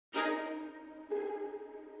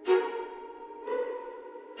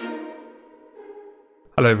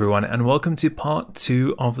Hello everyone and welcome to part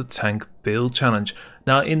 2 of the tank build challenge.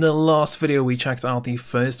 Now in the last video we checked out the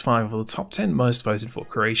first 5 of the top 10 most voted for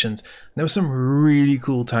creations. There were some really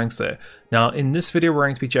cool tanks there. Now in this video we're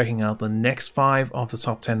going to be checking out the next 5 of the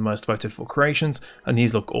top 10 most voted for creations, and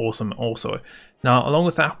these look awesome also. Now along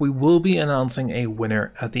with that we will be announcing a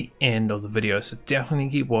winner at the end of the video, so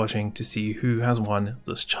definitely keep watching to see who has won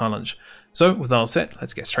this challenge. So with that all said,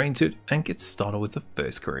 let's get straight into it and get started with the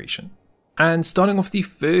first creation. And starting off the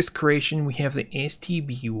first creation, we have the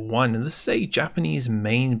STB-1, and this is a Japanese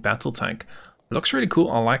main battle tank. It looks really cool.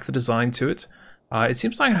 I like the design to it. It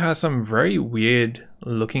seems like it has some very weird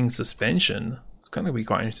looking suspension. It's going to be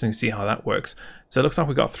quite interesting to see how that works. So it looks like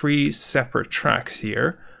we got 3 separate tracks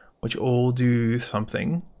here, which all do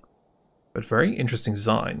something, but very interesting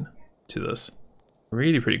design to this.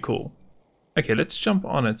 Really pretty cool. Okay, let's jump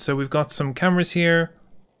on it. So we've got some cameras here,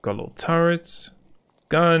 got little turrets,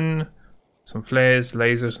 gun, some flares,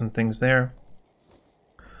 lasers and things there.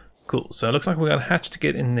 Cool, so it looks like we got a hatch to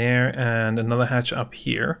get in there and another hatch up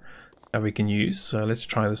here that we can use. So let's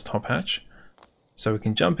try this top hatch. So we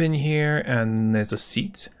can jump in here and there's a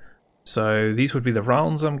seat. So these would be the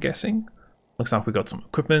rounds, I'm guessing. Looks like we got some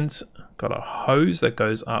equipment, got a hose that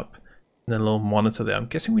goes up and then a little monitor there. I'm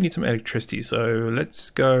guessing we need some electricity. So let's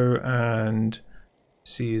go and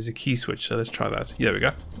see, there's a key switch. So let's try that. Yeah, there we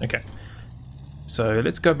go. Okay. So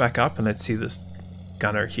let's go back up and let's see this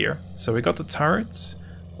gunner here. So we got the turrets.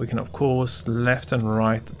 We can of course left and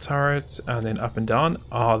right the turret and then up and down.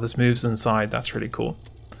 Oh, this moves inside. That's really cool.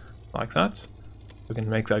 Like that. We can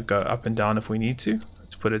make that go up and down if we need to.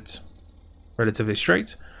 Let's put it relatively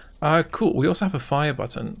straight. Cool. We also have a fire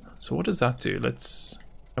button. So what does that do? Let's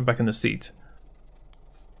come back in the seat.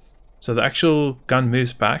 So the actual gun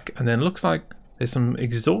moves back and then it looks like there's some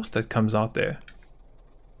exhaust that comes out there.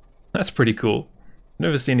 That's pretty cool.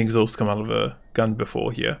 Never seen exhaust come out of a gun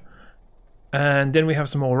before here. And then we have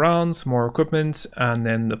some more rounds, more equipment, and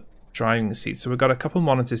then the driving seat. So we've got a couple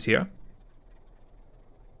monitors here.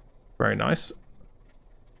 Very nice.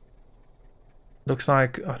 Looks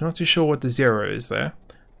like, I'm not too sure what the 0 is there.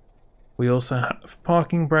 We also have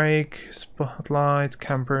parking brake, spotlights,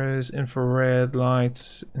 campers, infrared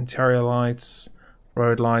lights, interior lights,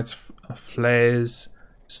 road lights, flares.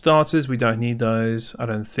 Starters, we don't need those. I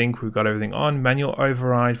don't think we've got everything on. Manual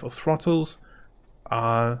override for throttles.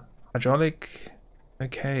 Hydraulic.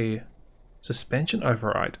 Okay. Suspension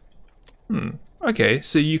override. Okay,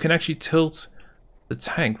 so you can actually tilt the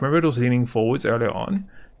tank. Remember it was leaning forwards earlier on?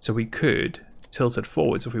 So we could tilt it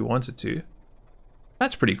forwards if we wanted to.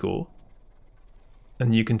 That's pretty cool.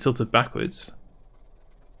 And you can tilt it backwards.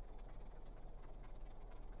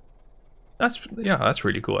 That's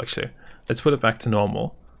really cool actually. Let's put it back to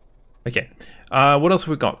normal. Okay, what else have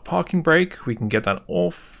we got? Parking brake, we can get that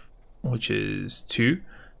off, which is 2.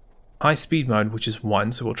 High speed mode, which is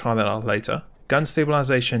 1, so we'll try that out later. Gun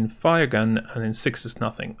stabilization, fire gun, and then 6 is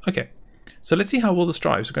nothing. Okay, so let's see how well this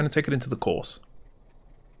drives. We're going to take it into the course.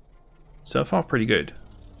 So far, pretty good.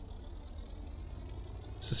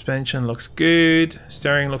 Suspension looks good.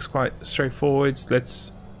 Steering looks quite straightforward.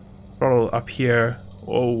 Let's throttle up here.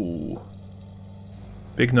 Whoa.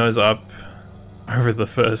 Big nose up. Over the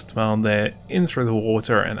first mound there, in through the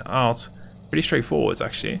water and out. Pretty straightforward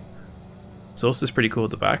actually. Exhaust is pretty cool at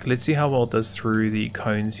the back. Let's see how well it does through the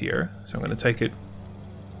cones here. So I'm going to take it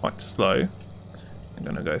quite slow. I'm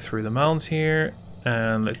going to go through the mounds here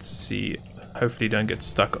and let's see. Hopefully don't get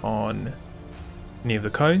stuck on any of the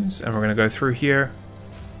cones. And we're going to go through here.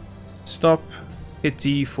 Stop. Hit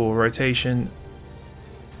D for rotation.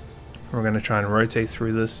 We're going to try and rotate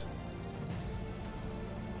through this.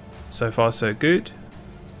 So far so good.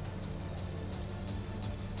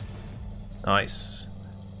 Nice.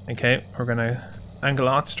 Okay, we're gonna angle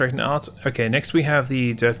out, straighten out. Okay, next we have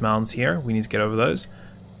the dirt mounds here. We need to get over those.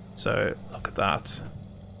 So look at that.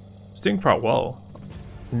 It's doing quite well.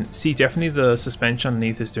 See, definitely the suspension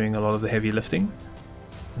underneath is doing a lot of the heavy lifting.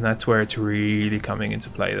 And that's where it's really coming into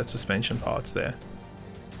play, that suspension parts there.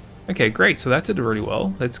 Okay, great, so that did really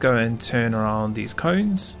well. Let's go and turn around these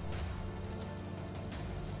cones.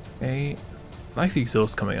 Okay, I like the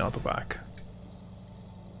exhaust coming out the back.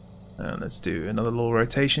 And let's do another little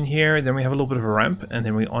rotation here. Then we have a little bit of a ramp and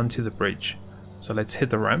then we're onto the bridge. So let's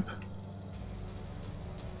hit the ramp.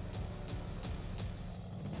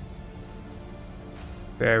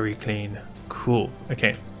 Very clean. Cool.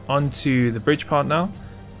 Okay, onto the bridge part now.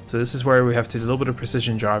 So this is where we have to do a little bit of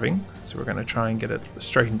precision driving. So we're going to try and get it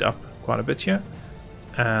straightened up quite a bit here.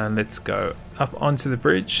 And let's go up onto the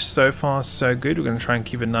bridge. So far so good. We're going to try and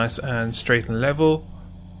keep it nice and straight and level.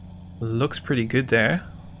 Looks pretty good there.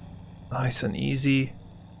 Nice and easy.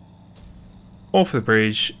 off the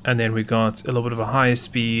bridge, and then we got a little bit of a higher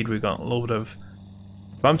speed. We got a little bit of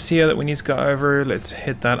bumps here that we need to go over. Let's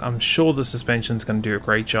hit that. I'm sure the suspension's going to do a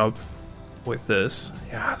great job with this.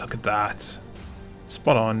 Yeah, look at that.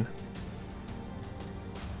 Spot on.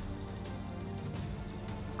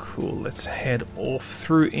 Cool, let's head off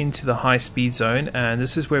through into the high speed zone, and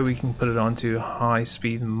this is where we can put it onto high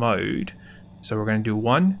speed mode. So we're going to do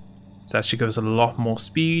 1. So that should give us a lot more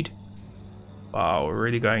speed. Wow, we're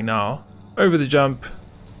really going now. Over the jump.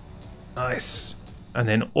 Nice. And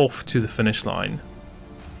then off to the finish line.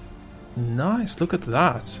 Nice, look at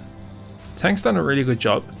that. Tank's done a really good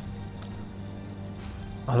job.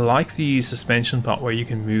 I like the suspension part where you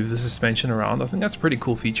can move the suspension around. I think that's a pretty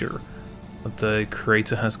cool feature that the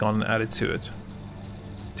creator has gone and added to it.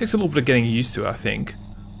 Takes a little bit of getting used to, I think.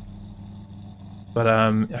 But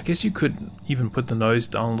I guess you could even put the nose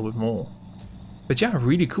down a little bit more. But yeah,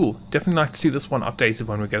 really cool. Definitely like to see this one updated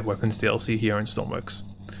when we get Weapons DLC here in Stormworks.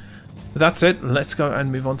 But that's it. Let's go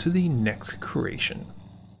and move on to the next creation.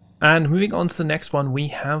 And moving on to the next one, we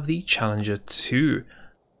have the Challenger 2.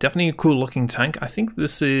 Definitely a cool looking tank. I think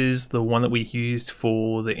this is the one that we used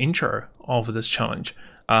for the intro of this challenge.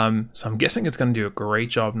 So I'm guessing it's going to do a great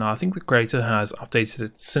job. Now, I think the creator has updated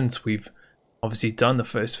it since we've obviously done the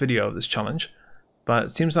first video of this challenge. But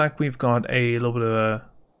it seems like we've got a little bit of a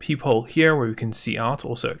peephole here where we can see out.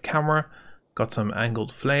 Also a camera. Got some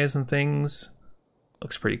angled flares and things.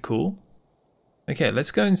 Looks pretty cool. Okay,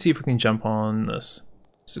 let's go and see if we can jump on this.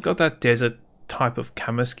 So it's got that desert type of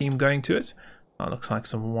camo scheme going to it. Looks like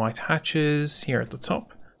some white hatches here at the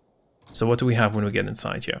top. So what do we have when we get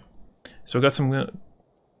inside here? So we've got some,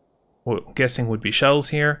 what I'm guessing would be shells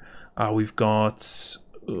here. We've got,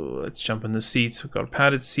 let's jump in the seats. We've got a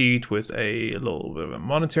padded seat with a little bit of a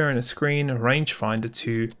monitor and a screen, a rangefinder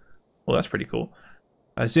too. Well, that's pretty cool.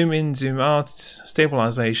 Zoom in, zoom out,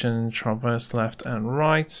 stabilization, traverse left and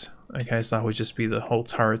right. Okay, so that would just be the whole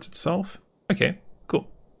turret itself. Okay, cool.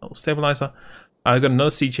 Little stabilizer. I've got another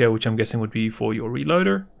seat here, which I'm guessing would be for your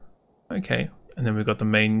reloader. Okay, and then we've got the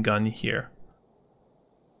main gun here.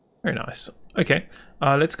 Very nice. Okay,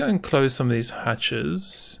 let's go and close some of these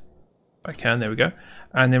hatches. If I can, there we go.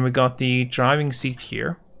 And then we got the driving seat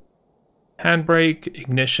here. Handbrake,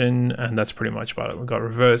 ignition, and that's pretty much about it. We've got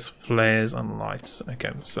reverse, flares, and lights. Okay,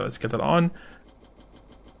 so let's get that on.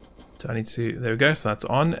 Do I need to, there we go, so that's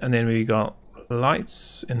on. And then we got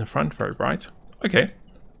lights in the front, very bright. Okay.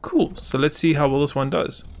 Cool, so let's see how well this one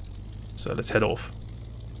does. So let's head off.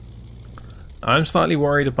 I'm slightly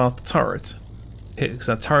worried about the turret, because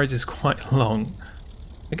that turret is quite long.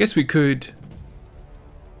 I guess we could...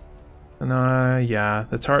 And yeah,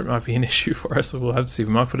 the turret might be an issue for us, so we'll have to see.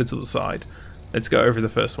 We might put it to the side. Let's go over the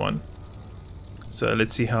first one. So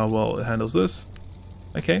let's see how well it handles this.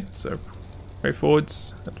 Okay, so straight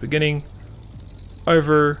forwards at the beginning,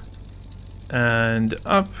 over, and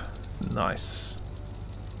up. Nice.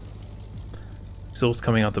 Exhaust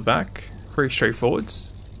coming out the back, pretty straightforward.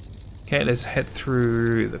 Okay, let's head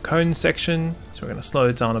through the cone section. So we're going to slow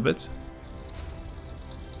it down a bit.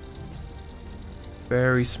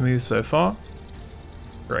 Very smooth so far.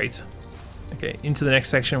 Great. Okay, into the next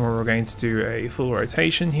section where we're going to do a full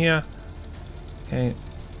rotation here. Okay.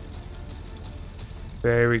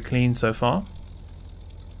 Very clean so far.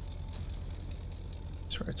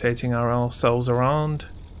 Just rotating ourselves around.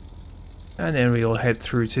 And then we'll head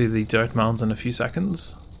through to the dirt mounds in a few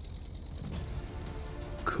seconds.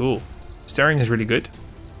 Cool. Steering is really good.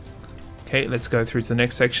 Okay, let's go through to the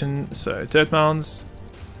next section. So, dirt mounds.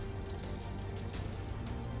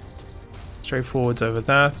 Straightforwards over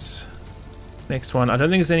that. Next one. I don't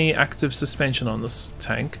think there's any active suspension on this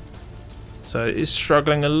tank. So, it is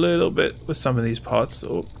struggling a little bit with some of these parts.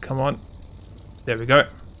 Oh, come on. There we go.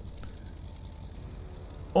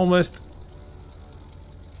 Almost.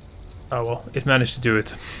 Oh well, it managed to do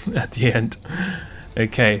it at the end.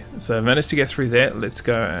 Okay, so I managed to get through there. Let's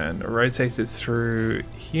go and rotate it through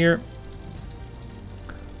here.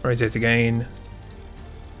 Rotate again.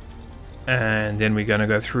 And then we're going to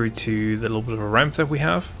go through to the little bit of a ramp that we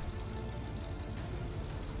have.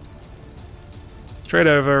 Straight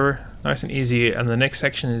over, nice and easy. And the next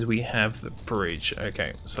section is we have the bridge.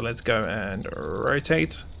 Okay, so let's go and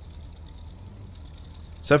rotate.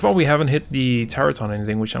 So far we haven't hit the turret on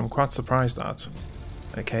anything, which I'm quite surprised at.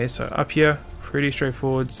 Okay, so up here, pretty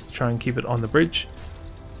straightforward. Try and keep it on the bridge.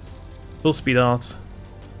 Full speed out.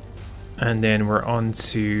 And then we're on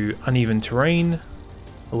to uneven terrain. A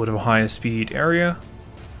little bit of a higher speed area.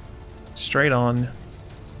 Straight on.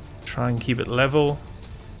 Try and keep it level.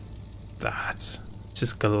 That's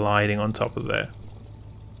just gliding on top of there.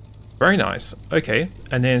 Very nice. Okay,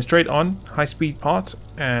 and then straight on, high-speed part,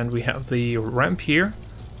 and we have the ramp here.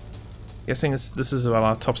 Guessing this is about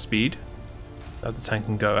our top speed that the tank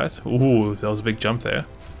can go at. Ooh, that was a big jump there.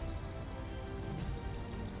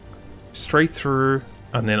 Straight through,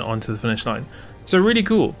 and then onto the finish line. So really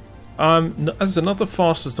cool. As not the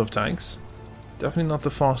fastest of tanks, definitely not the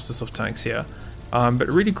fastest of tanks here, but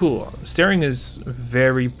really cool. Steering is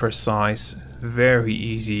very precise, very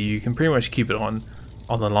easy. You can pretty much keep it on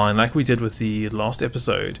the line like we did with the last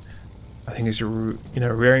episode. I think it's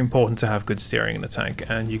very important to have good steering in a tank,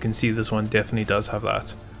 and you can see this one definitely does have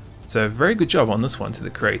that. So very good job on this one to the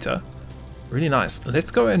creator. Really nice.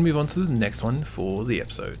 Let's go and move on to the next one for the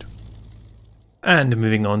episode. And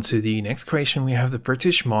moving on to the next creation, we have the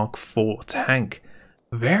British Mark IV tank.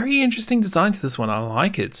 Very interesting design to this one. I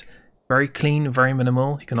like it. Very clean, very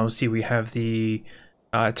minimal. You can obviously we have the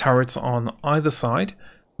turrets on either side.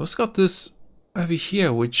 We've also got this over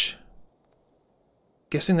here, which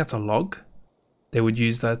guessing that's a log. They would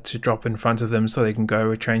use that to drop in front of them so they can go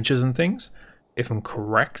over trenches and things, if I'm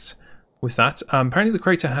correct with that. Apparently the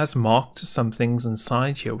creator has marked some things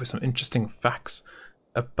inside here with some interesting facts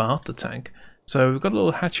about the tank. So we've got a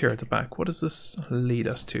little hatch here at the back. What does this lead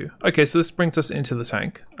us to? Okay, so this brings us into the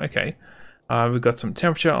tank. Okay, we've got some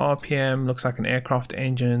temperature, RPM, looks like an aircraft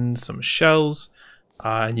engine, some shells,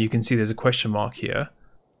 and you can see there's a question mark here.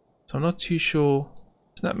 So I'm not too sure.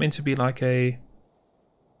 Isn't that meant to be like a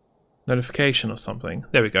notification or something?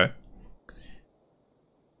 There we go.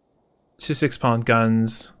 2 6-pound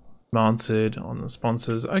guns mounted on the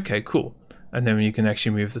sponsors. Okay, cool. And then you can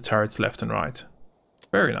actually move the turrets left and right.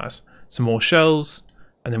 Very nice. Some more shells,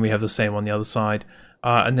 and then we have the same on the other side.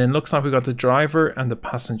 And then looks like we got the driver and the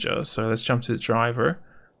passenger. So let's jump to the driver.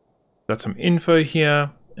 Got some info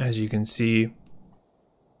here, as you can see.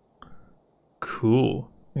 Cool.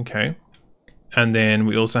 Okay. And then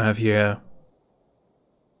we also have here.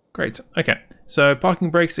 Great. Okay. So parking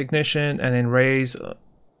brakes, ignition, and then raise,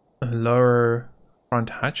 lower front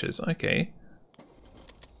hatches. Okay.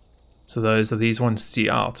 So those are these ones see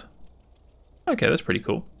out. Okay, that's pretty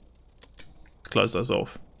cool. Let's close those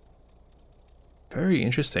off. Very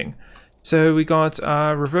interesting. So we got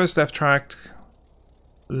reverse left track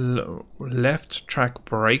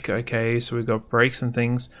brake. Okay, so we got brakes and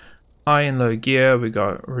things. High and low gear. We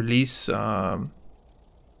got release.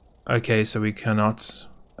 Okay, so we cannot.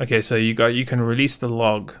 Okay, so you can release the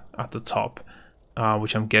log at the top,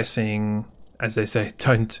 which I'm guessing, as they say,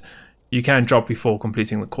 you can drop before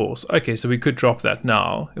completing the course. Okay, so we could drop that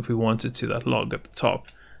now if we wanted to, that log at the top.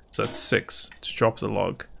 So that's 6 to drop the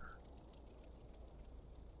log.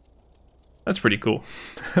 That's pretty cool.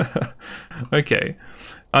 Okay,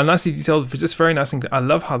 nicely detailed, but just very nice. I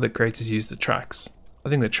love how the creators use the tracks. I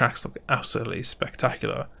think the tracks look absolutely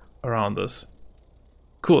spectacular around this.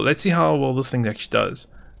 Cool, let's see how well this thing actually does.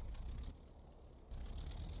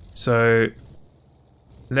 So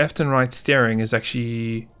left and right steering is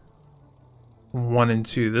actually 1 and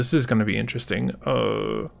 2. This is going to be interesting.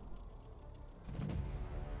 Oh.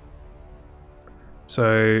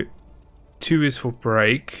 So 2 is for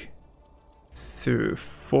brake.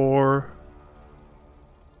 4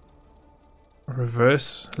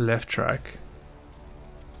 reverse left track.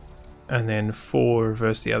 And then 4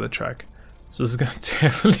 reverse the other track. So this is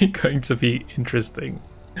definitely going to be interesting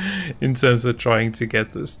in terms of trying to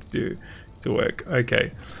get this to work.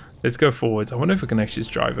 Okay, let's go forwards. I wonder if we can actually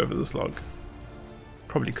just drive over this log.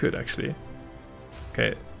 Probably could actually.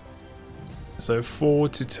 Okay, so 4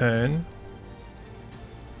 to turn.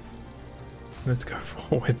 Let's go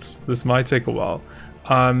forwards. This might take a while.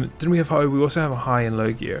 Didn't we have high? We also have a high and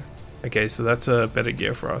low gear. Okay, so that's a better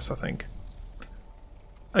gear for us, I think.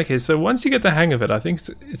 Okay, so once you get the hang of it, I think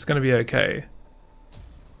it's going to be okay.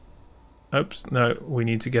 Oops, no, we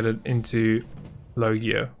need to get it into low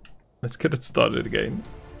gear. Let's get it started again.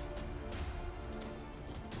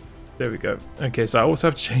 There we go. Okay, so I also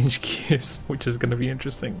have to change gears, which is going to be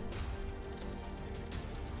interesting.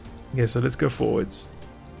 Okay, so let's go forwards.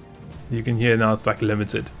 You can hear now it's like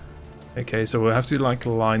limited. Okay, so we'll have to like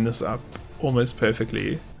line this up almost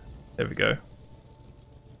perfectly. There we go.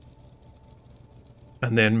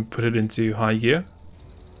 And then put it into high gear.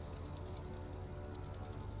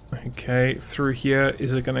 Okay, through here,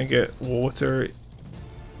 is it gonna get water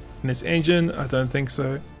in its engine? I don't think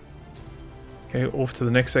so. Okay, off to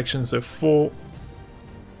the next section, so 4.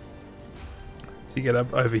 To get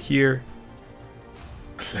up over here.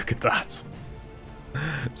 Look at that.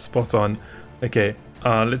 Spot on. Okay,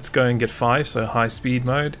 let's go and get 5, so high speed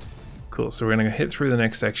mode. Cool, so we're gonna hit through the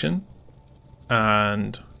next section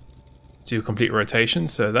and do complete rotation.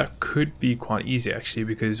 So that could be quite easy actually,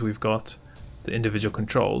 because we've got the individual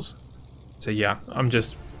controls. So yeah, I'm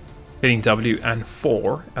just hitting W and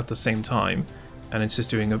 4 at the same time, and it's just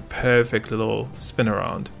doing a perfect little spin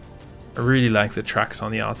around. I really like the tracks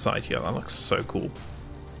on the outside here. That looks so cool.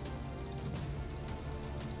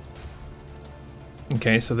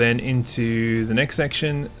 Okay, so then into the next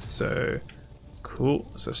section. So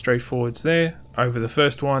cool. So straightforwards there. Over the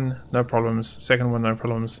first one, no problems. Second one, no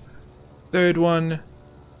problems. Third one,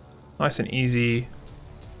 nice and easy.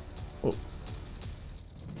 Oh.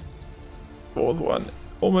 Fourth one,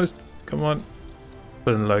 almost. Come on.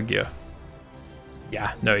 Put in low gear.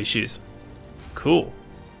 Yeah, no issues. Cool.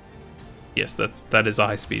 Yes, that is a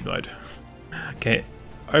high speed mode. Okay,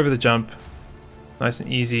 over the jump, nice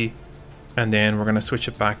and easy. And then we're gonna switch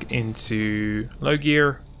it back into low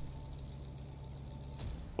gear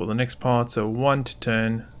for the next part. So 1 to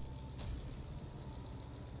turn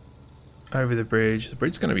over the bridge. The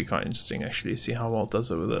bridge is gonna be quite interesting actually. See how well it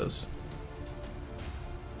does over this.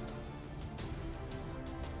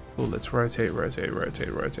 Cool. Let's rotate, rotate,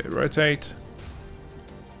 rotate, rotate, rotate.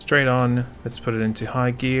 Straight on. Let's put it into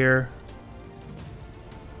high gear.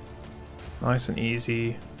 Nice and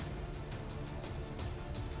easy.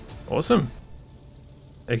 Awesome.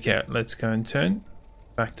 Okay, let's go and turn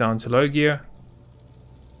back down to low gear.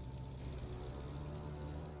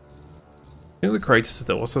 I think the creators said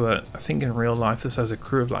that also that I think in real life this has a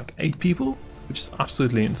crew of like 8 people, which is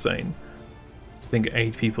absolutely insane. I think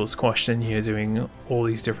 8 people squashed in here doing all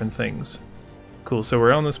these different things. Cool, so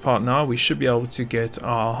we're on this part now. We should be able to get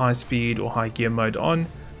our high speed or high gear mode on.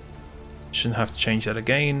 Shouldn't have to change that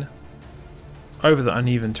again. Over the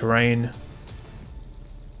uneven terrain.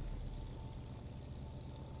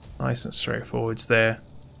 Nice and straightforwards there.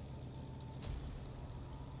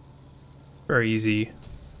 Very easy.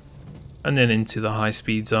 And then into the high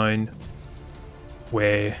speed zone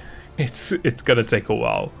where it's gonna take a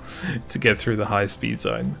while to get through the high speed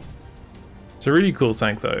zone. It's a really cool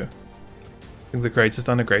tank though. I think the creator's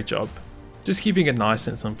done a great job. Just keeping it nice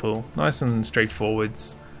and simple, nice and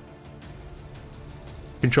straightforwards.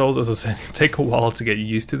 Controls, as I said, take a while to get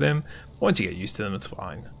used to them. Once you get used to them, it's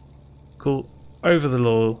fine. Cool. Over the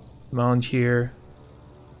little mound here,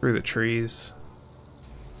 through the trees.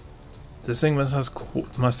 This thing must have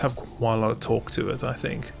quite a lot of torque to it, I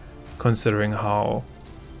think, considering how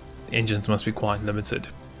engines must be quite limited.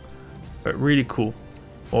 But really cool.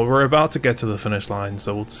 Well, we're about to get to the finish line,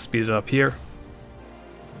 so we'll just speed it up here.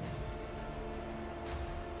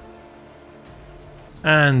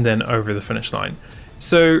 And then over the finish line.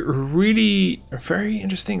 So really very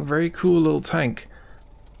interesting, very cool little tank.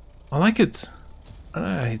 I like it.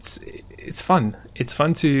 It's fun. It's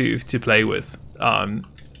fun to play with.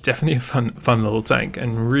 Definitely a fun little tank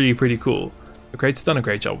and really pretty cool. The creator's done a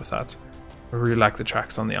great job with that. I really like the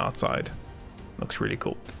tracks on the outside. Looks really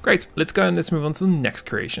cool. Great, let's go and let's move on to the next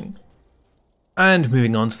creation. And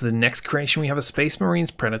moving on to the next creation, we have a Space Marines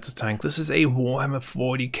Predator tank. This is a Warhammer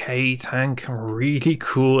 40k tank. Really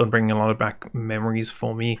cool and bringing a lot of back memories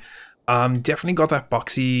for me. Definitely got that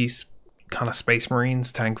boxy kind of Space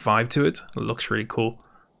Marines tank vibe to it. It looks really cool.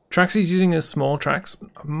 Tracks he's using is small tracks.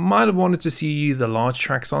 Might have wanted to see the large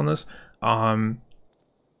tracks on this.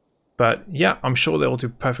 But yeah, I'm sure they'll do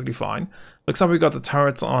perfectly fine. Looks like we've got the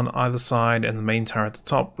turrets on either side and the main turret at the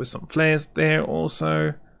top with some flares there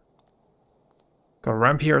also. Got a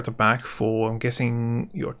ramp here at the back for, I'm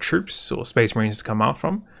guessing, your troops or Space Marines to come out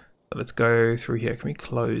from. So let's go through here. Can we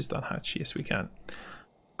close that hatch? Yes, we can.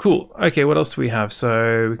 Cool. Okay, what else do we have?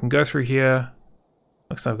 So we can go through here.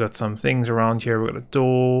 Looks like I've got some things around here. We've got a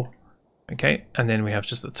door. Okay, and then we have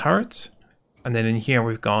just the turret. And then in here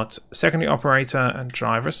we've got secondary operator and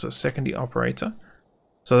driver. So secondary operator.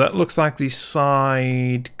 So that looks like the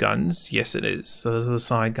side guns. Yes, it is. So those are the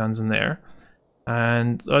side guns in there.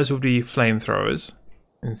 And those would be flamethrowers,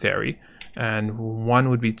 in theory. And one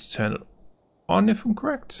would be to turn it on, if I'm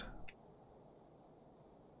correct.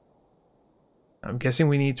 I'm guessing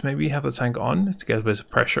we need to maybe have the tank on to get a bit of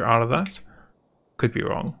pressure out of that. Could be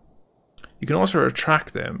wrong. You can also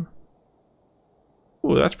retract them.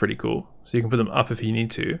 Oh, that's pretty cool. So you can put them up if you need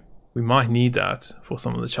to. We might need that for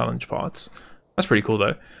some of the challenge parts. That's pretty cool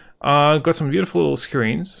though. Got some beautiful little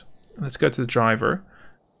screens. Let's go to the driver.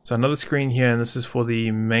 So another screen here, and this is for the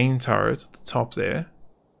main turret at the top there.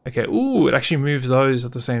 Okay, ooh, it actually moves those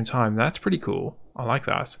at the same time. That's pretty cool. I like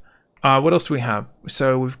that. What else do we have?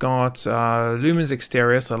 So we've got lumens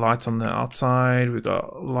exterior, so lights on the outside. We've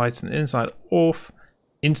got lights on the inside off.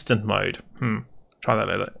 Instant mode. Try that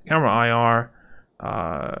later. Camera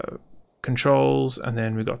IR. Controls, and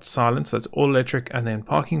then we've got silence. So that's all electric, and then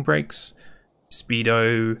parking brakes.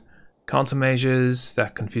 Speedo. Countermeasures,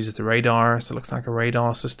 that confuses the radar, so it looks like a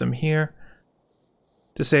radar system here.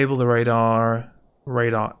 Disable the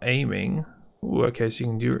radar aiming. Ooh, okay, so you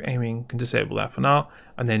can do aiming, can disable that for now,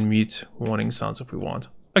 and then mute warning sounds if we want.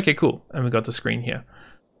 Okay, cool, and we got the screen here.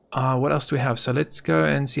 What else do we have? So let's go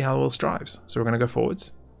and see how well this drives. So we're gonna go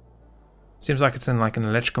forwards. Seems like it's in like an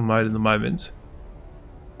electrical mode at the moment.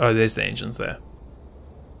 Oh, there's the engines there.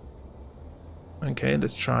 Okay,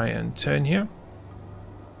 let's try and turn here.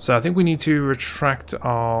 So I think we need to retract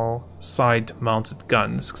our side mounted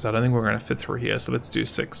guns because I don't think we're gonna fit through here. So let's do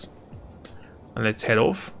 6. And let's head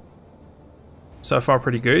off. So far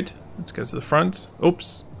pretty good. Let's go to the front.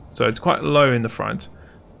 Oops. So it's quite low in the front.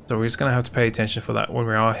 So we're just going to have to pay attention for that when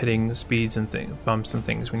we are hitting speeds and bumps and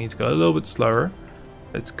things. We need to go a little bit slower.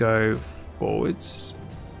 Let's go forwards.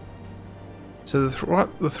 So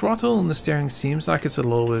the throttle and the steering seems like it's a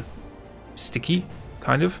little bit sticky,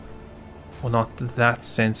 kind of. Well, not that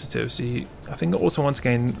sensitive. So I think also once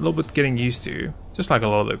again, a little bit getting used to, just like a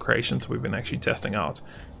lot of the creations we've been actually testing out.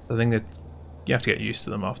 I think that you have to get used to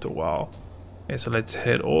them after a while. Okay, so let's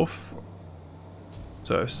head off.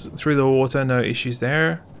 So through the water, no issues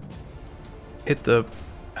there. Hit the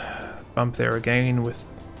bump there again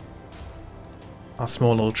with our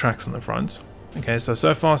small little tracks on the front. Okay,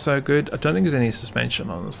 so far so good. I don't think there's any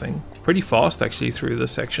suspension on this thing. Pretty fast actually through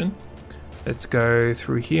this section. Let's go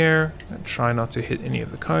through here and try not to hit any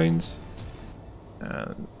of the cones.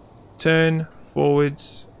 Turn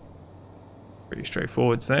forwards. Pretty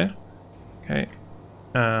straightforwards there. Okay.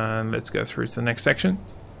 And let's go through to the next section.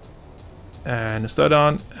 And slow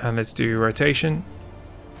down. And let's do rotation.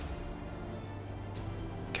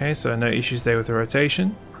 Okay, so no issues there with the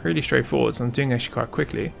rotation. Pretty straightforward. So I'm doing actually quite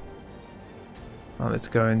quickly. Now let's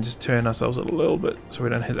go and just turn ourselves a little bit so we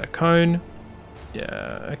don't hit that cone.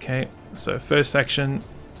 Yeah, okay. So first section.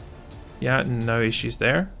 Yeah, no issues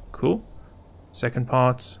there. Cool. Second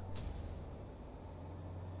part.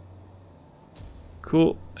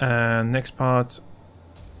 Cool. And next part.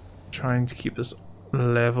 Trying to keep this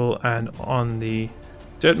level and on the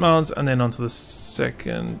dirt mounds, and then onto the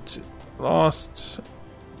second last.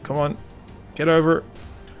 Come on, get over.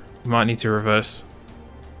 We might need to reverse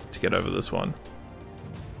to get over this one.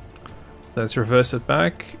 Let's reverse it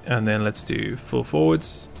back, and then let's do full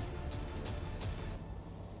forwards.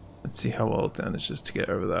 Let's see how well it manages to get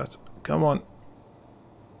over that. Come on.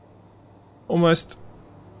 Almost.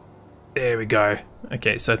 There we go.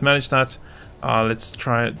 Okay, so it managed that. Let's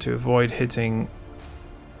try to avoid hitting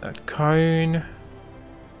that cone.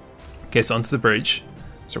 Okay, so onto the bridge.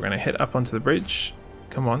 So we're going to head up onto the bridge.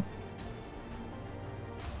 Come on.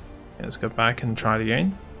 Okay, let's go back and try it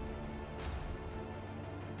again.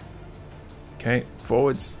 Okay,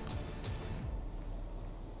 forwards.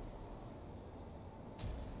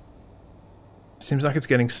 Seems like it's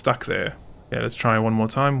getting stuck there. Yeah, let's try one more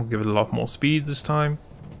time. We'll give it a lot more speed this time.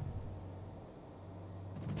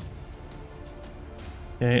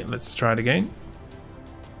 Okay, let's try it again.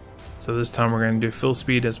 So this time we're going to do full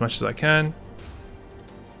speed as much as I can.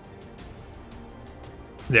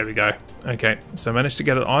 There we go. Okay, so I managed to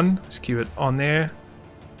get it on. Let's keep it on there.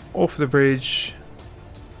 Off the bridge.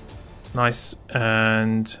 Nice.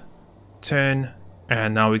 And turn.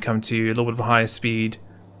 And now we come to a little bit of a higher speed.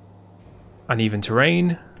 Uneven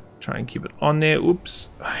terrain. Try and keep it on there.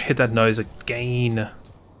 Oops. I hit that nose again.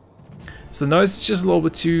 So the nose is just a little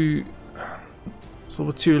bit too... It's a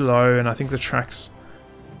little bit too low, and I think the tracks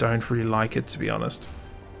don't really like it, to be honest.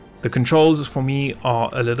 The controls for me are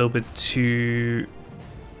a little bit too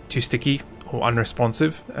sticky or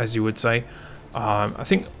unresponsive, as you would say. I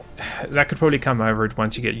think that could probably come over it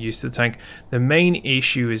once you get used to the tank. The main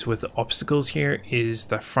issue is with the obstacles here is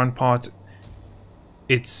the front part.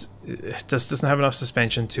 It just doesn't have enough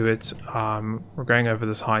suspension to it. We're going over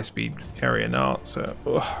this high speed area now, so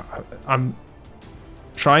I'm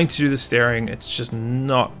trying to do the steering. It's just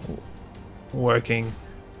not working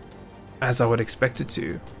as I would expect it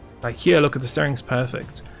to. Like here, look at the steering's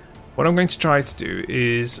perfect. What I'm going to try to do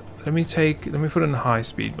is let me put it in high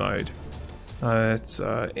speed mode. It's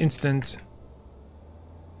instant.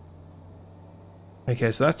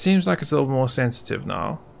 Okay, so that seems like it's a little more sensitive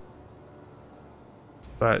now.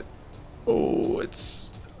 But oh,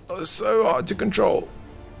 it's so hard to control.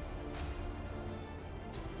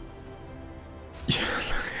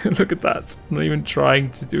 Look at that. I'm not even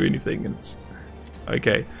trying to do anything. It's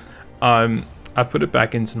okay. I put it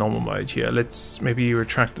back into normal mode here. Let's maybe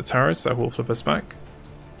retract the turrets. That will flip us back.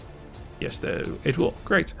 Yes, there it will.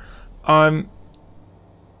 Great. So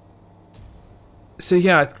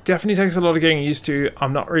yeah, it definitely takes a lot of getting used to.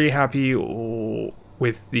 I'm not really happy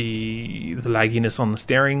with the lagginess on the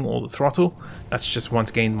steering or the throttle. That's just once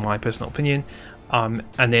again my personal opinion. And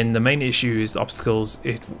then the main issue is the obstacles.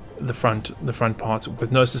 The front part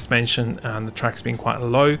with no suspension and the tracks being quite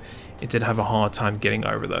low, it did have a hard time getting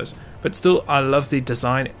over those. But still, I love the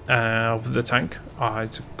design of the tank.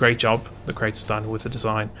 It's a great job the creator's done with the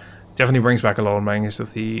design. Definitely brings back a lot of memories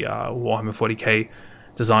with the Warhammer 40k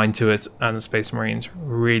design to it, and the Space Marines.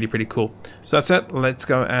 Really pretty cool. So that's it. Let's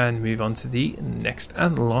go and move on to the next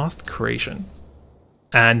and last creation.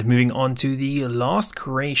 And moving on to the last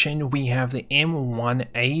creation, we have the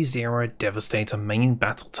M1A0 Devastator main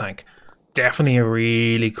battle tank. Definitely a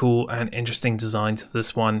really cool and interesting design to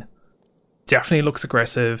this one. Definitely looks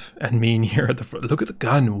aggressive and mean here at the front. Look at the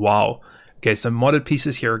gun, wow. Okay, some modded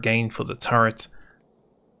pieces here again for the turret.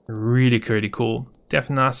 Really cool.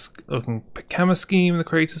 Definitely nice looking camera scheme the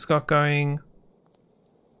creator's got going.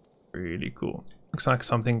 Really cool. Looks like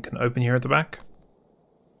something can open here at the back.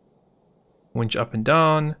 Winch up and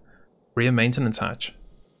down. Rear maintenance hatch.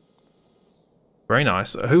 Very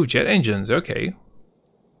nice. Oh, jet engines, okay.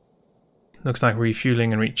 Looks like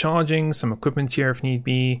refueling and recharging. Some equipment here if need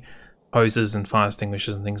be. Hoses and fire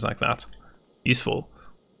extinguishers and things like that. Useful.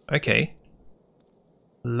 Okay.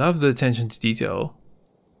 Love the attention to detail.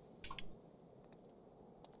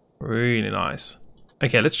 Really nice.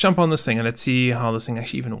 Okay, let's jump on this thing and let's see how this thing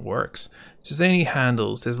actually even works. So is there any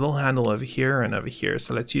handles? There's a little handle over here and over here.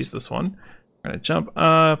 So let's use this one. We're gonna jump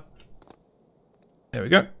up. There we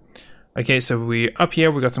go. Okay, so we up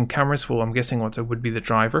here. We got some cameras for, I'm guessing, what would be the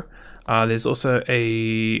driver. There's also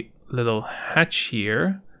a little hatch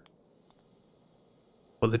here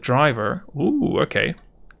for the driver. Ooh, okay,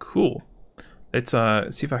 cool. Let's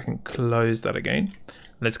see if I can close that again.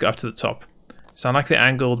 Let's go up to the top. So I like the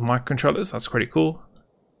angled microcontrollers. That's pretty cool.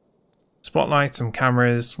 Spotlights, some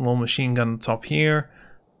cameras, little machine gun on the top here.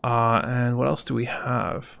 And what else do we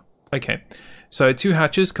have? Okay, so two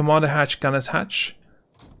hatches, commander hatch, gunner's hatch.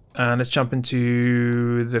 And let's jump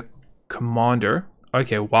into the commander.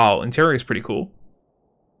 Okay, wow, interior is pretty cool.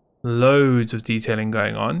 Loads of detailing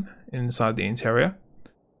going on inside the interior.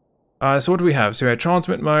 So what do we have? So we have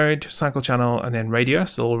transmit mode, cycle channel, and then radio,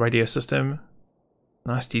 so little radio system.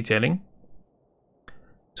 Nice detailing.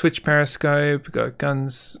 Switch periscope, we got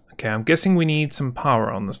guns. Okay, I'm guessing we need some power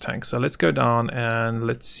on this tank. So let's go down and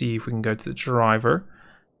let's see if we can go to the driver.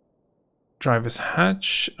 Driver's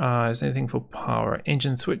hatch. Is there anything for power?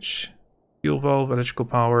 Engine switch, fuel valve, electrical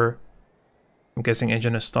power. I'm guessing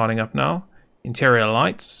engine is starting up now. Interior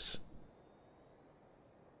lights.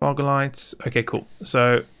 Fog lights. Okay, cool.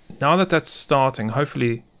 So now that that's starting,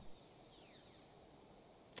 hopefully...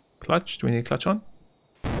 Clutch? Do we need clutch on?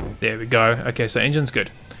 There we go. Okay, so engine's good.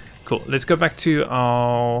 Cool. Let's go back to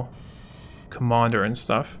our commander and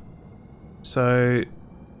stuff. So,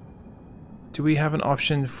 do we have an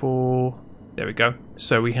option for... There we go.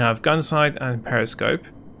 So we have gun sight and periscope.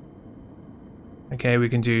 Okay, we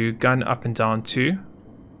can do gun up and down too.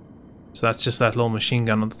 So that's just that little machine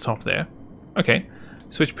gun on the top there. Okay,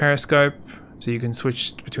 switch periscope. So you can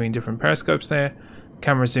switch between different periscopes there.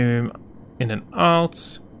 Camera zoom in and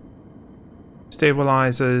out.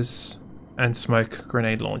 Stabilizers and smoke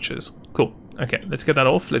grenade launchers. Cool. Okay, let's get that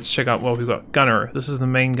off. Let's check out what we've got. Gunner. This is the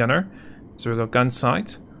main gunner. So we've got gun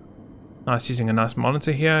sight. Nice, using a nice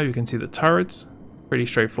monitor here. You can see the turrets. Pretty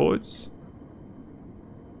straightforward.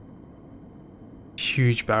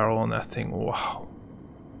 Huge barrel on that thing. Wow.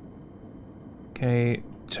 Okay,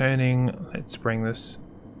 turning. Let's bring this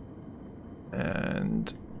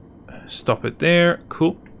and stop it there.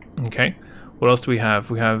 Cool. Okay. What else do we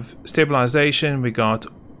have? We have stabilization. We got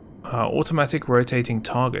automatic rotating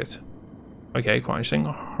target. Okay, quite interesting.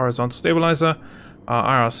 Horizontal stabilizer.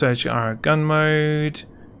 IR search, IR gun mode.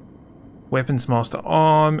 Weapons master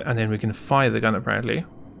arm. And then we can fire the gun apparently.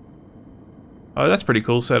 Oh, that's pretty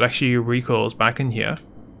cool. So it actually recoils back in here.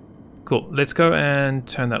 Cool. Let's go and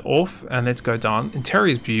turn that off. And let's go down.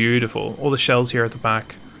 Interior is beautiful. All the shells here at the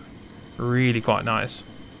back. Really quite nice.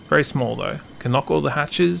 Very small though. Can lock all the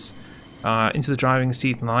hatches. Into the driving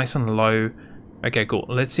seat, nice and low. Okay, cool.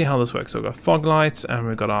 Let's see how this works. So we've got fog lights and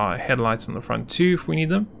we've got our headlights in the front too if we need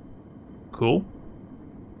them. Cool.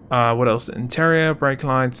 What else? Interior, brake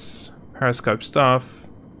lights, periscope stuff.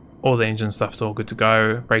 All the engine stuff's all good to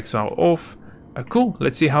go. Brakes are off. Cool.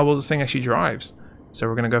 Let's see how well this thing actually drives. So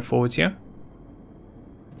we're going to go forwards here.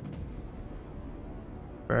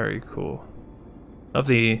 Very cool. Love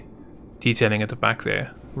the detailing at the back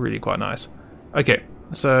there. Really quite nice. Okay,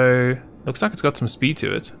 so looks like it's got some speed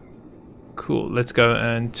to it. Cool. Let's go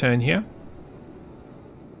and turn here.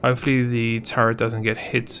 Hopefully the turret doesn't get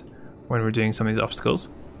hit when we're doing some of these obstacles.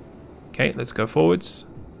 Okay, let's go forwards.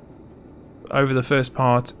 Over the first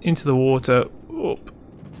part, into the water. Oop.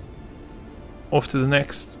 Off to the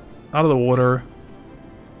next. Out of the water.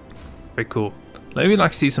 Very cool. Maybe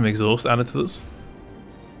like see some exhaust added to this.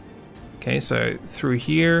 Okay, so through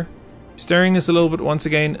here. Steering is a little bit, once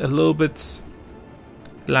again, a little bit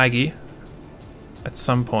laggy at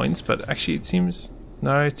some points, but actually it seems,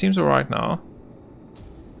 no, it seems alright now.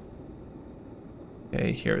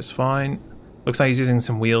 Okay, here is fine. Looks like he's using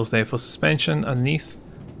some wheels there for suspension underneath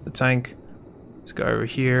the tank. Let's go over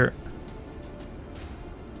here.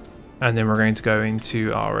 And then we're going to go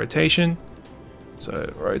into our rotation.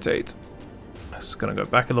 So rotate. Just gonna go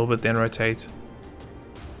back a little bit, then rotate.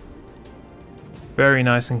 Very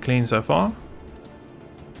nice and clean so far.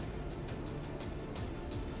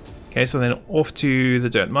 Okay, so then off to the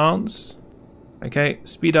dirt mounds. Okay,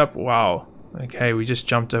 speed up. Wow. Okay, we just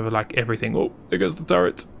jumped over like everything. Oh, there goes the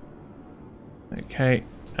turret. Okay,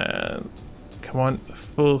 come on,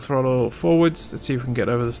 full throttle forwards. Let's see if we can get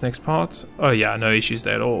over this next part. Oh yeah, no issues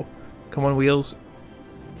there at all. Come on, wheels.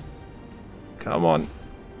 Come on.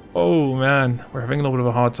 Oh man, we're having a little bit of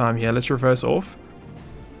a hard time here. Let's reverse off.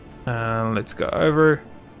 Let's go over.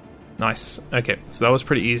 Nice. Okay, so that was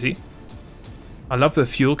pretty easy. I love the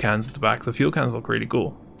fuel cans at the back. The fuel cans look really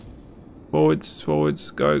cool. Forwards, forwards,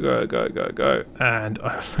 go, go, go, go, go. And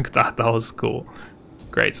oh, look at that, that was cool.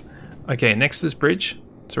 Great. Okay, next is bridge.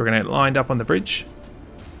 So we're going to get lined up on the bridge.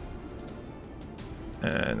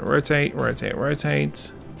 And rotate, rotate,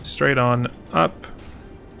 rotate. Straight on, up.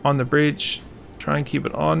 On the bridge. Try and keep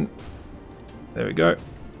it on. There we go.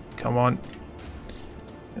 Come on.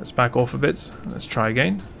 Let's back off a bit. Let's try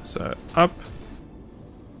again. So up.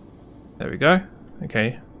 There we go.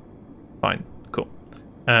 Okay. Fine. Cool.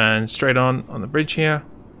 And straight on the bridge here.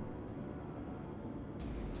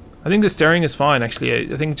 I think the steering is fine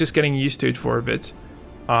actually. I think just getting used to it for a bit.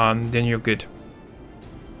 Then you're good.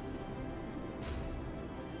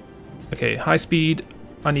 Okay, high speed,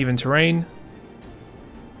 uneven terrain.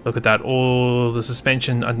 Look at that, all the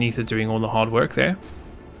suspension underneath it doing all the hard work there.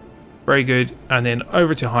 Very good. And then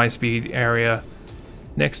over to high speed area.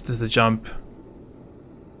 Next is the jump.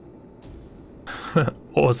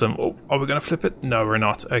 Awesome. Oh, are we gonna flip it? No, we're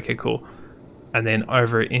not. Okay, cool. And then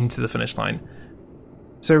over into the finish line.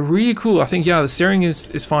 So really cool. I think, yeah, the steering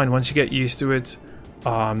is fine once you get used to it.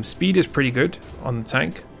 Speed is pretty good on the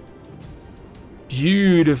tank.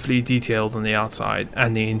 Beautifully detailed on the outside,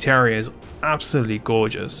 and the interior is absolutely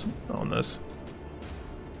gorgeous on this.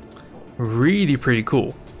 Really pretty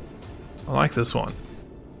cool. I like this one,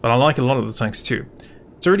 but I like a lot of the tanks too.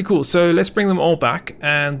 It's really cool. So let's bring them all back,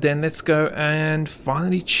 and then let's go and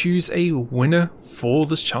finally choose a winner for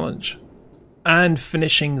this challenge. And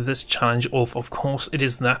finishing this challenge off, of course, it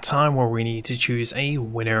is that time where we need to choose a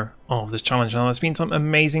winner of this challenge. Now, there's been some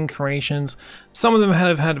amazing creations. Some of them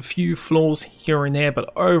have had a few flaws here and there,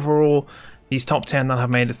 but overall, these top 10 that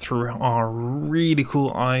have made it through are really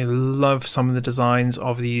cool. I love some of the designs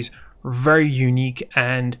of these, very unique,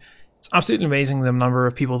 and it's absolutely amazing the number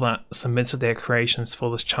of people that submitted their creations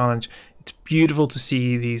for this challenge. It's beautiful to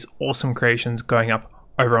see these awesome creations going up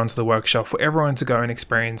over onto the workshop for everyone to go and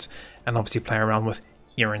experience and obviously play around with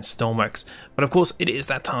here in Stormworks. But of course, it is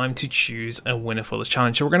that time to choose a winner for this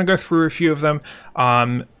challenge. So we're going to go through a few of them,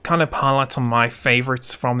 kind of highlight some of my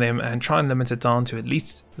favorites from them and try and limit it down to at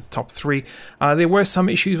least the top 3. There were some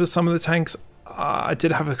issues with some of the tanks. I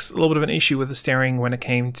did have a little bit of an issue with the steering when it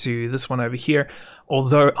came to this one over here,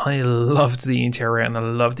 although I loved the interior and I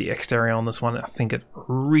loved the exterior on this one. I think it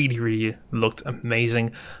really looked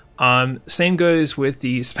amazing. Same goes with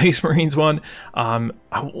the Space Marines one. I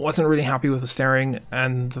wasn't really happy with the steering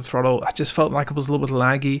and the throttle. I just felt like it was a little bit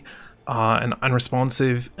laggy and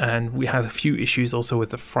unresponsive, and we had a few issues also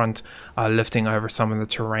with the front lifting over some of the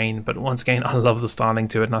terrain. But once again, I love the styling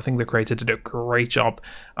to it, and I think the creator did a great job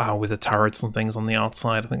with the turrets and things on the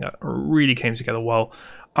outside. I think that really came together well.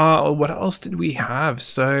 What else did we have?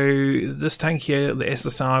 So this tank here, the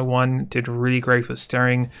SSI one, did really great with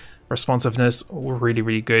steering. Responsiveness,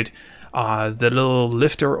 really good. The little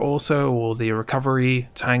lifter also, or the recovery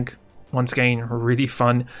tank, once again, really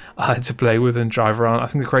fun to play with and drive around. I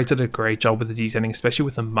think the creator did a great job with the detailing, especially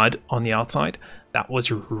with the mud on the outside. That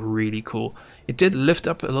was really cool. It did lift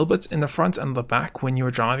up a little bit in the front and the back when you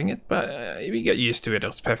were driving it, but if you get used to it, it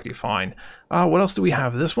was perfectly fine. What else do we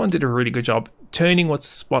have? This one did a really good job. Turning was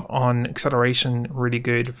spot on, acceleration really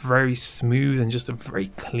good, very smooth, and just a very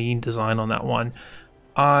clean design on that one.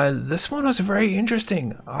 This one was very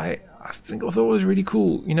interesting. I thought it was really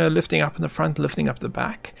cool. You know, lifting up in the front, lifting up the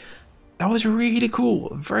back. That was really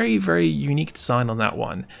cool. Very unique design on that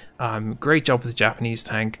one. Great job with the Japanese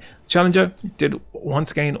tank. Challenger did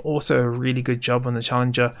once again also a really good job on the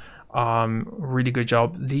Challenger. Really good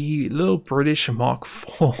job. The little British Mark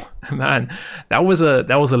IV, man, that was a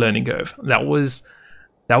learning curve. That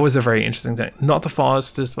that was a very interesting thing. Not the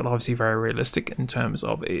fastest, but obviously very realistic in terms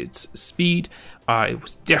of its speed. It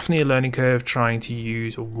was definitely a learning curve trying to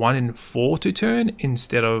use 1 in 4 to turn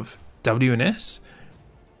instead of W and S.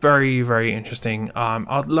 Very, very interesting.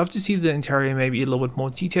 I'd love to see the interior maybe a little bit more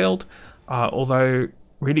detailed, although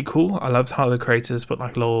really cool. I loved how the creators put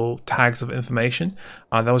like little tags of information.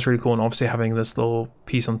 That was really cool, and obviously having this little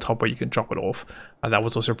piece on top where you can drop it off. That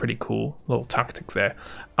was also pretty cool little tactic there.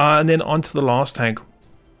 And then onto the last tank.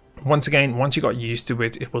 Once again, once you got used to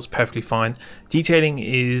it, it was perfectly fine. Detailing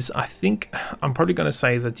is, I think, I'm probably going to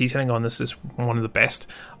say that detailing on this is one of the best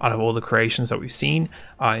out of all the creations that we've seen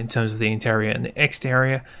in terms of the interior and the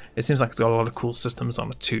exterior. It seems like it's got a lot of cool systems on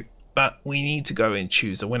it too. But we need to go and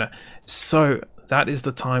choose a winner. So that is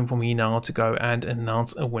the time for me now to go and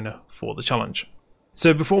announce a winner for the challenge.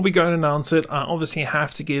 So before we go and announce it, I obviously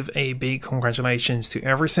have to give a big congratulations to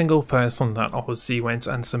every single person that obviously went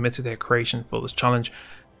and submitted their creation for this challenge.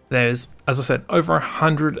 There's, as I said, over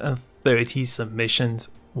 130 submissions,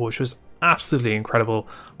 which was absolutely incredible.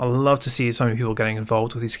 I love to see so many people getting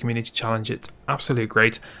involved with this community challenge. It's absolutely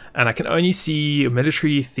great. And I can only see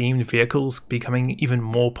military themed vehicles becoming even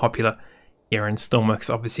more popular here in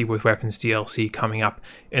Stormworks, obviously with Weapons DLC coming up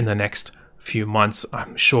in the next few months.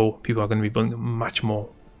 I'm sure people are going to be building much more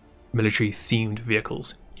military themed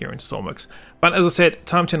vehicles here in Stormworks. But as I said,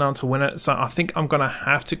 time to announce a winner. So I think I'm gonna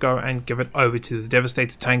have to go and give it over to the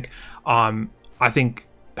Devastator tank. I think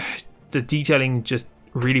the detailing just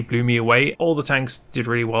really blew me away. All the tanks did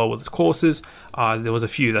really well with the courses. There was a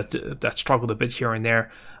few that struggled a bit here and there.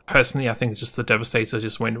 Personally, I think just the Devastator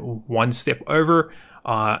just went one step over,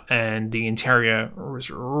 and the interior was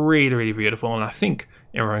really, really beautiful. And I think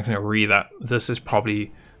everyone can agree that this is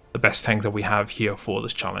probably the best tank that we have here for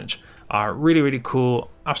this challenge. Really, really cool.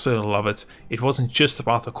 Absolutely love it. It wasn't just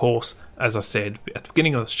about the course, as I said at the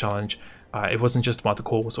beginning of this challenge. It wasn't just about the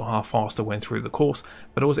course or how fast I went through the course,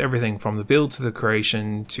 but it was everything from the build to the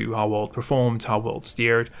creation to how well it performed, how well it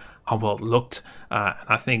steered, how well it looked. And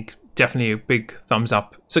I think definitely a big thumbs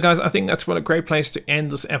up. So guys, I think that's what a great place to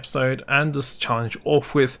end this episode and this challenge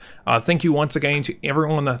off with. Thank you once again to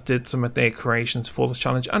everyone that did submit their creations for this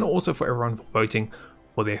challenge, and also for everyone for voting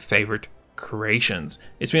for their favorite creations.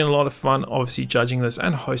 It's been a lot of fun obviously judging this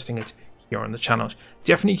and hosting it here on the channel.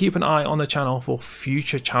 Definitely keep an eye on the channel for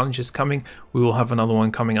future challenges coming. We will have another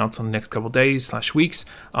one coming out in the next couple of days / weeks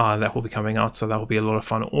that will be coming out, so that will be a lot of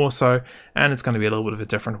fun also, and it's going to be a little bit of a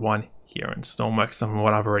different one here in Stormworks than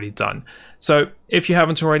what I've already done. So if you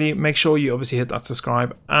haven't already, make sure you obviously hit that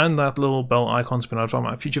subscribe and that little bell icon to be notified of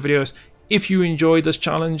my future videos. If you enjoyed this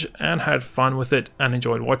challenge and had fun with it and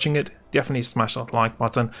enjoyed watching it, definitely smash that like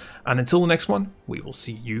button. And until the next one, we will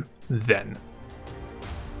see you then.